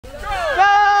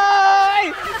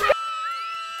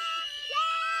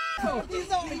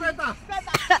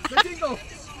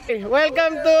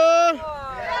Welcome to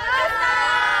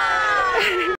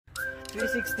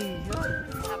 360.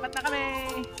 Apat na kami.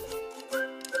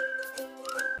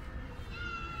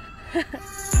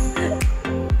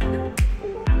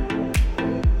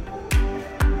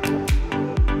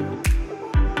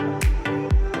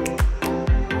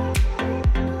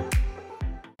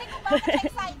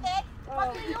 Excited?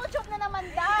 Mag-YouTube na naman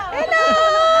daw. Hello!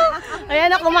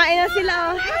 Ayan na, kumain na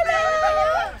sila. Hello!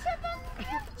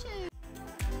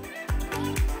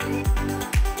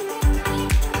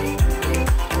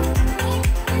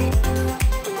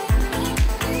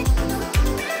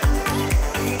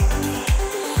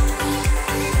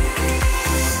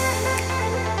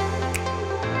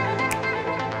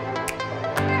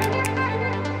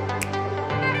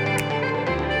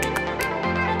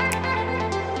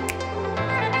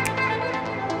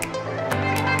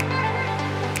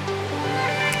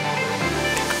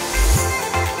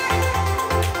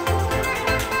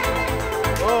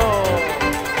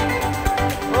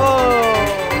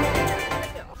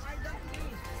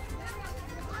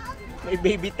 May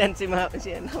baby tent si ano,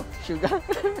 Sugar.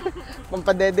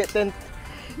 Pampadede tent.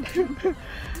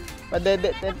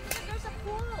 Padede tent.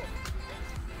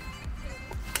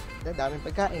 Daming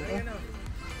pagkain eh.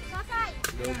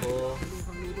 Lobo.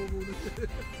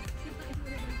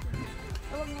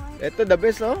 Ito the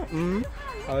best oh.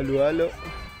 Halo-halo.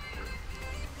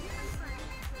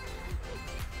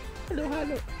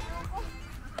 Halo-halo.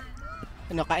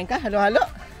 Ano, kain ka? Halo-halo?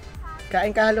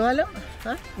 Kain ka halo-halo?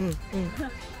 Ha?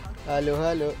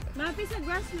 Halo-halo. Mapi sa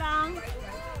grass lang.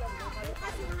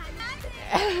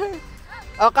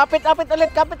 Oh, kapit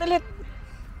ulit.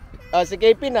 Oh, si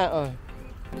KP na, oh.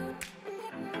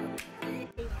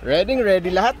 Ready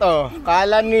lahat, oh.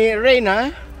 Kala ni Rain, ha?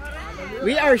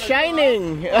 We are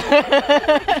shining.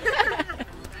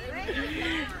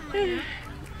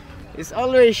 It's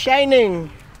always shining.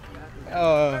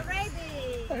 Oh.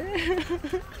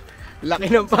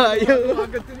 Laki ng payo.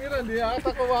 Agad tinira, hindi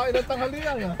ata kumain ng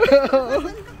tanghalian.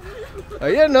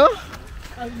 Ayan no.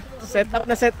 Set up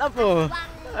oh.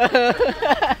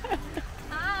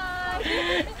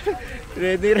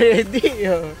 Ready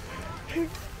oh.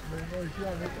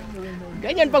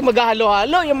 Ganyan pag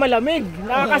maghalo-halo, yung malamig.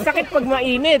 Nakakasakit pag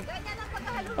mainit.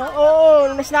 Oo,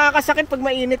 mas nakakasakit pag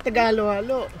mainit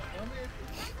naghalo-halo.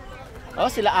 Oh,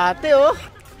 sila ate oh.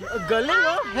 Galing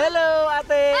oh. Hello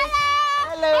ate.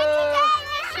 Hello!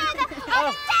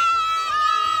 Oh.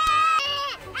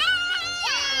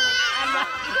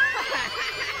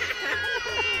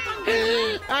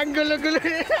 Ang gulo-gulo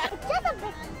niya.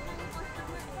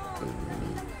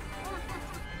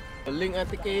 Galing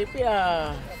ate KP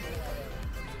ah.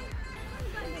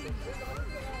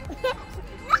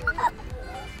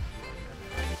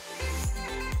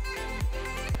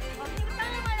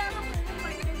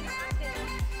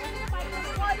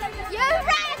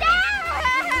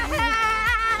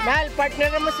 Mahal,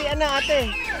 partner mo si ano ate.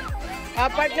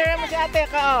 Partner mo si ate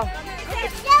ka oh.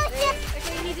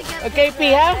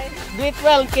 KP ha? Do it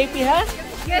well, KP ha?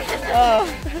 Oh.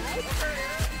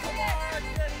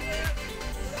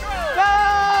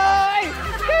 Bye!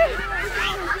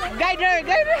 Guide her.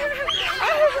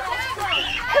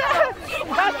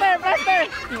 Faster.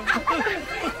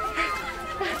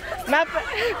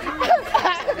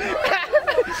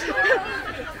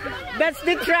 That's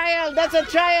the trial. That's a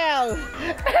trial.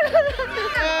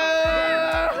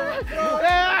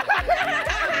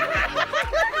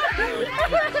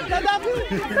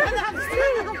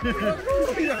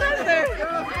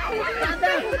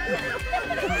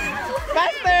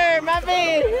 Faster,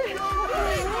 Mappy.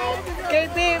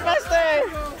 KP, faster.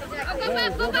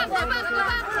 Go back.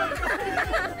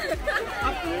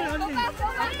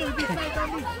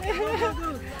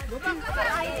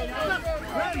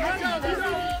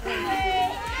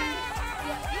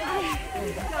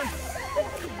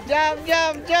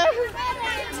 Jump.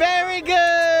 Very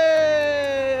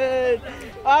good.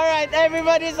 All right,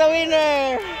 everybody's a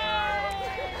winner.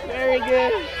 Very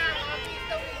good.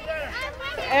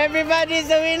 Everybody's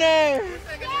a winner.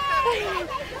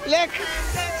 Look,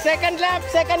 second lap.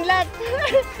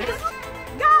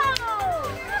 Go!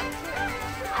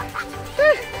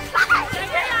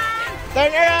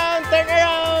 Turn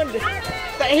around.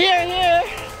 Here.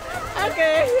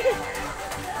 Okay.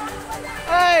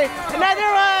 Hey, another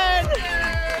one.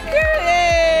 Yay!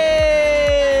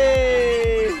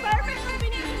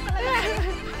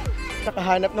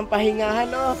 Nakahanap ng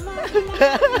pahingahan, oh.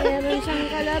 Meron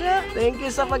siyang kalaro. Thank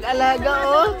you sa pag-alaga,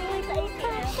 oh.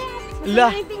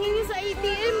 La. Tingin niyo sa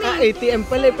ATM eh. ATM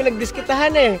pala,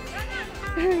 pinagdiskitahan eh.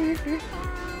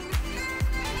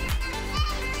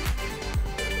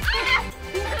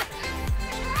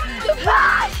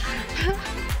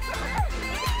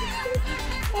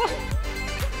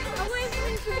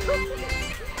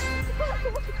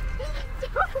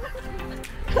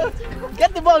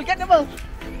 Get the ball, get the ball.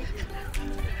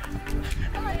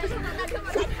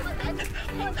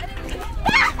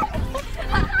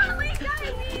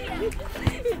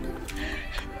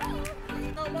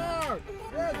 Come on!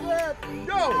 Yes, yes!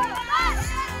 Go!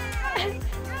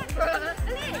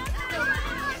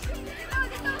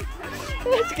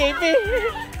 Escaping.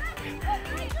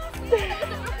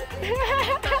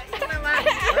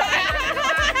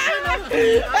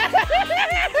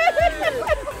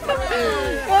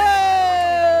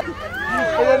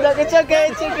 It's okay,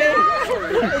 it's okay.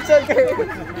 It's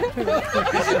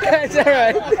okay. It's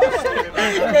alright.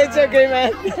 It's okay,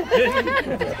 man.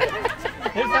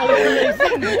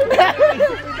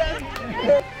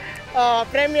 Oh,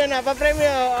 premyo na,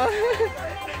 pa-premyo.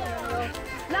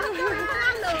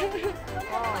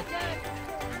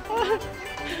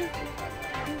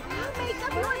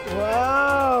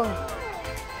 Wow.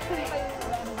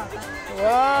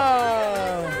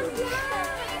 Wow.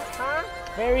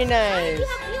 Very nice.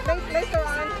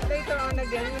 Later on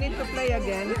again, we need to play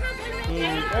again.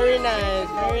 Very nice,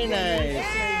 very nice.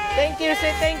 Thank you,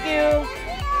 say thank you.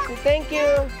 Say thank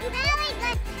you.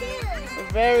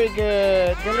 Very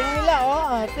good. Galing nila,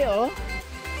 oh, ate, oh.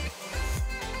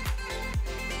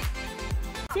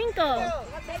 5.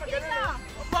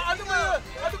 Ano ba?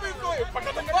 Ano ba ito?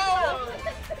 Pagkatambaw!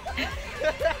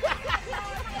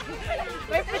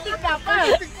 May pitik ka pa.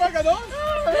 Pitik pa, gano'n?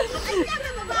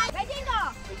 Beijingo!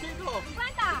 Piso!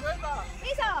 50!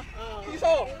 Piso!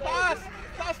 Piso! Taas!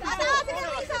 Taas piso! Taas,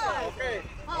 piso! Okay.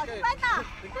 Oh, Okay. 50!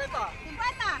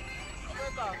 50!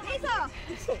 50! Piso!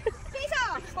 Piso!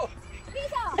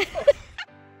 Piso!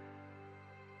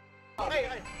 Ay,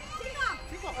 ay! Cinco!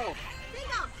 Piso! Oh!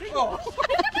 Cinco! Oh!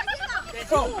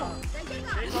 Cinco!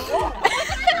 Oh!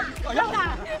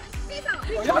 Ayan! Piso!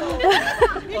 Ayan!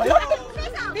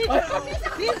 Piso!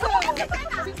 Piso!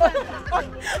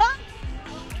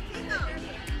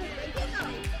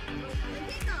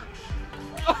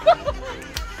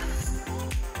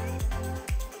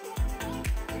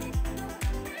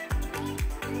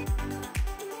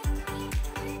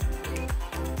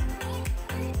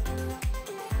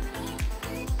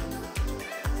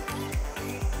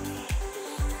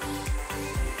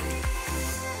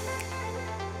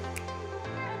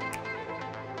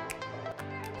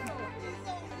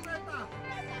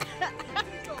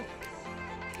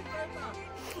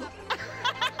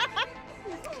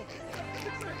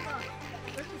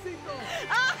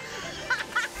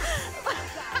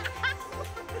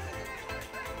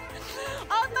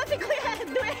 Auto si Kuya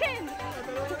Edwin!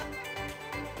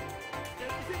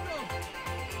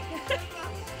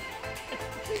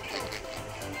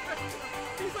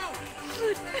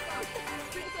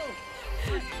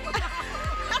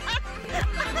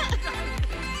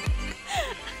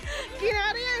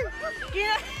 Kinari yan!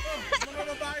 Mga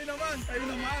babae naman! Kayo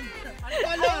naman!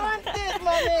 I want this,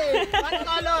 mommy. What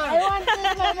color? I want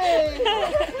this, mommy.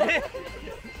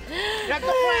 Got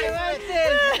to fly, I want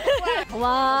this.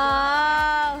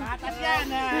 Wow! Atas yan,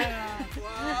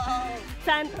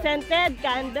 Scented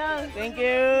candle. Thank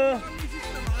you.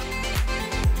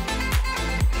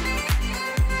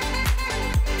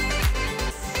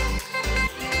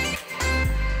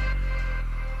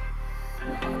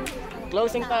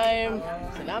 Closing time.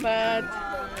 Salamat.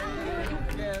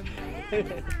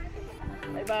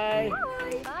 Bye-bye.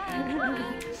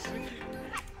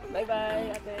 Bye-bye,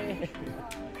 ate.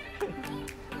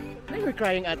 Why were you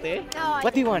crying, ate? No,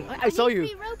 What do you want? I saw you.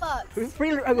 Free Robux.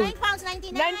 Free,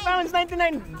 £9.99.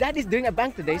 £9.99. Dad is doing a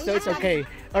bank today, so it's okay.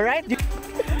 All right?